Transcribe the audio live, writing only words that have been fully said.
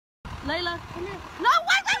Layla, come here. No,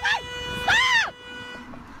 wait! Stop!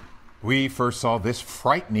 We first saw this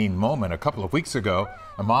frightening moment a couple of weeks ago.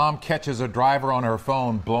 A mom catches a driver on her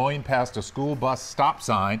phone blowing past a school bus stop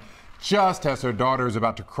sign just as her daughter is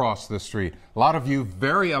about to cross the street. A lot of you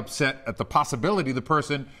very upset at the possibility the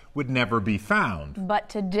person would never be found. But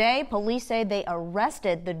today, police say they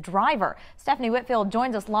arrested the driver. Stephanie Whitfield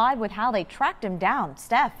joins us live with how they tracked him down.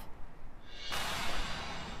 Steph.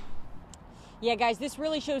 Yeah, guys, this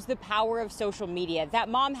really shows the power of social media. That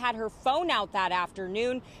mom had her phone out that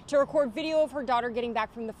afternoon to record video of her daughter getting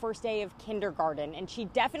back from the first day of kindergarten, and she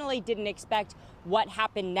definitely didn't expect what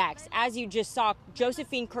happened next. As you just saw,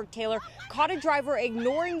 Josephine Kirk-Taylor caught a driver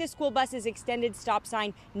ignoring the school bus's extended stop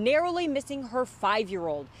sign, narrowly missing her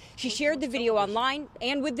 5-year-old. She shared the video online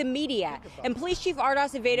and with the media. And Police Chief Art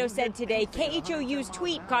Acevedo said today KHOU's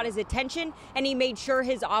tweet got his attention, and he made sure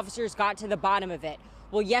his officers got to the bottom of it.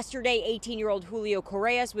 Well, yesterday, 18-year-old Julio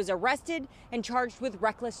Correas was arrested and charged with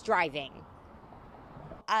reckless driving.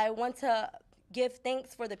 I want to give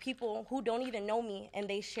thanks for the people who don't even know me, and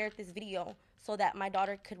they shared this video so that my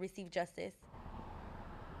daughter could receive justice.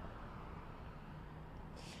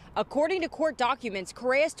 According to court documents,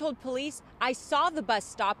 Correas told police, "I saw the bus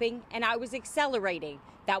stopping and I was accelerating.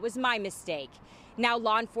 That was my mistake." Now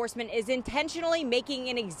law enforcement is intentionally making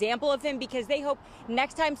an example of him because they hope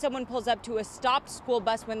next time someone pulls up to a stopped school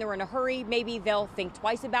bus when they're in a hurry, maybe they'll think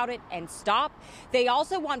twice about it and stop. They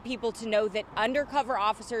also want people to know that undercover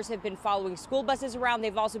officers have been following school buses around.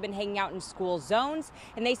 They've also been hanging out in school zones.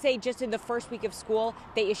 And they say just in the first week of school,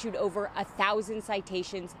 they issued over 1,000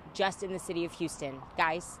 citations just in the city of Houston.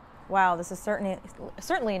 Guys. Wow, this is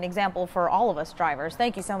certainly an example for all of us drivers.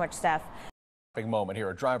 Thank you so much, Steph. Big moment here.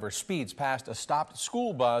 A driver speeds past a stopped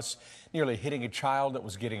school bus, nearly hitting a child that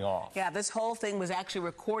was getting off. Yeah, this whole thing was actually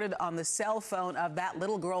recorded on the cell phone of that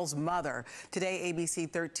little girl's mother. Today, ABC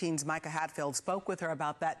 13's Micah Hatfield spoke with her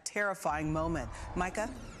about that terrifying moment. Micah?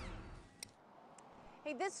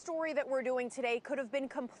 Hey, this story that we're doing today could have been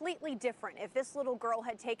completely different if this little girl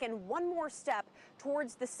had taken one more step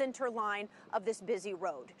towards the center line of this busy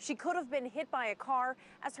road. She could have been hit by a car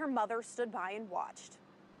as her mother stood by and watched.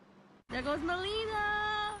 There goes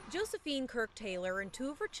Melina. Josephine Kirk-Taylor and 2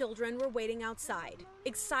 of her children were waiting outside,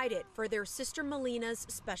 excited for their sister Melina's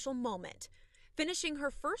special moment, finishing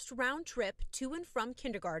her first round trip to and from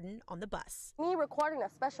kindergarten on the bus. Me recording a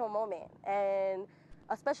special moment, and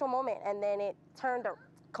then it turned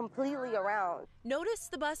completely around. Notice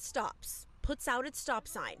the bus stops, puts out its stop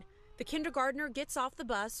sign. The kindergartner gets off the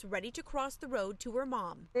bus, ready to cross the road to her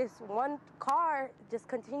mom. This one car just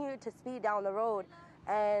continued to speed down the road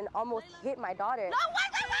and almost hit my daughter. No,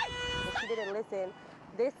 wait! She didn't listen.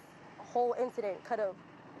 This whole incident could have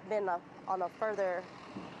been on a further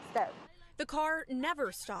step. The car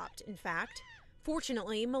never stopped, in fact.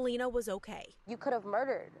 Fortunately, Melina was okay. You could have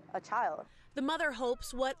murdered a child. The mother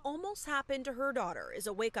hopes what almost happened to her daughter is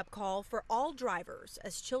a wake-up call for all drivers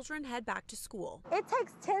as children head back to school. It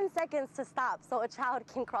takes 10 seconds to stop so a child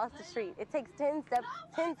can cross the street. It takes 10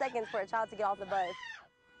 seconds for a child to get off the bus.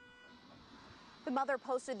 The mother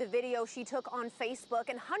posted the video she took on Facebook,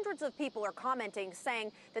 and hundreds of people are commenting,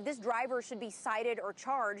 saying that this driver should be cited or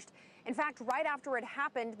charged. In fact, right after it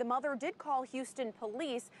happened, the mother did call Houston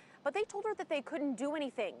police, but they told her that they couldn't do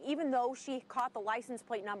anything, even though she caught the license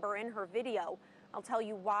plate number in her video. I'll tell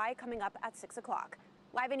you why coming up at 6 o'clock.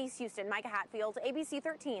 Live in East Houston, Micah Hatfield, ABC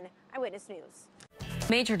 13 Eyewitness News.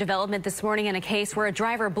 Major development this morning in a case where a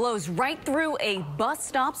driver blows right through a bus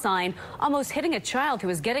stop sign, almost hitting a child who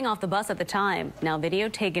was getting off the bus at the time. Now video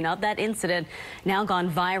taken of that incident, now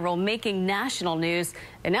gone viral, making national news.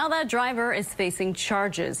 And now that driver is facing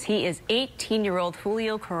charges. He is 18-year-old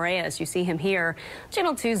Julio Correas. You see him here.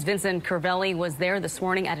 Channel 2's Vincent Curvelli was there this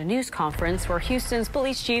morning at a news conference where Houston's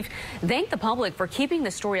police chief thanked the public for keeping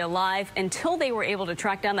the story alive until they were able to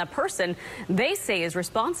track down that person they say is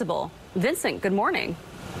responsible. Vincent, good morning.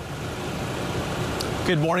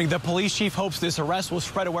 Good morning. The police chief hopes this arrest will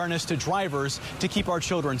spread awareness to drivers to keep our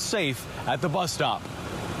children safe at the bus stop.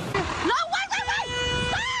 No, wait!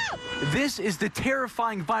 Stop! This is the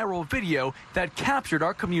terrifying viral video that captured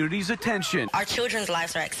our community's attention. Our children's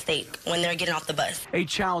lives are at stake when they're getting off the bus. A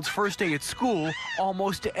child's first day at school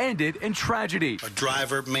almost ended in tragedy. A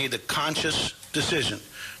driver made the conscious decision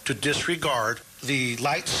to disregard the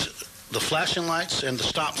lights, the flashing lights, and the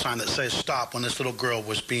stop sign that says stop when this little girl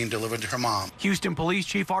was being delivered to her mom. Houston Police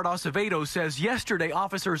Chief Art Acevedo says yesterday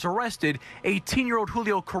officers arrested 18-year-old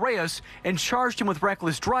Julio Correas and charged him with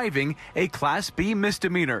reckless driving, a Class B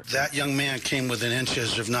misdemeanor. That young man came within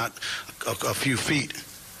inches, if not a few feet,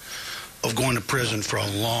 of going to prison for a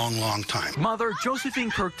long, long time. Mother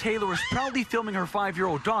Josephine Kirk Taylor is proudly filming her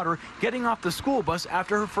 5-year-old daughter getting off the school bus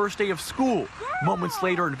after her first day of school. Moments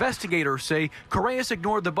later, investigators say Correas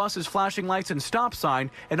ignored the bus's flashing lights and stop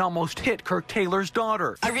sign and almost hit Kirk Taylor's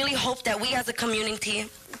daughter. I really hope that we as a community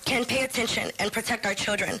can pay attention and protect our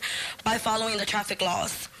children by following the traffic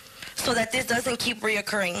laws, so that this doesn't keep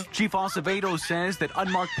reoccurring. Chief Acevedo says that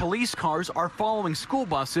unmarked police cars are following school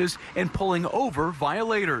buses and pulling over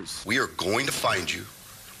violators. We are going to find you,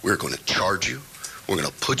 we're going to charge you, we're going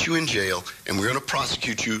to put you in jail, and we're going to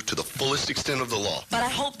prosecute you to the fullest extent of the law. But I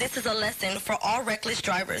hope this is a lesson for all reckless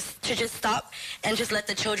drivers to just stop and just let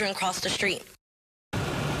the children cross the street.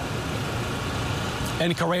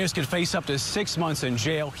 And Correas could face up to 6 months in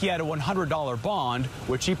jail. He had a $100 bond,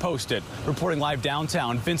 which he posted. Reporting live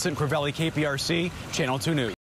downtown, Vincent Crivelli, KPRC, Channel 2 News.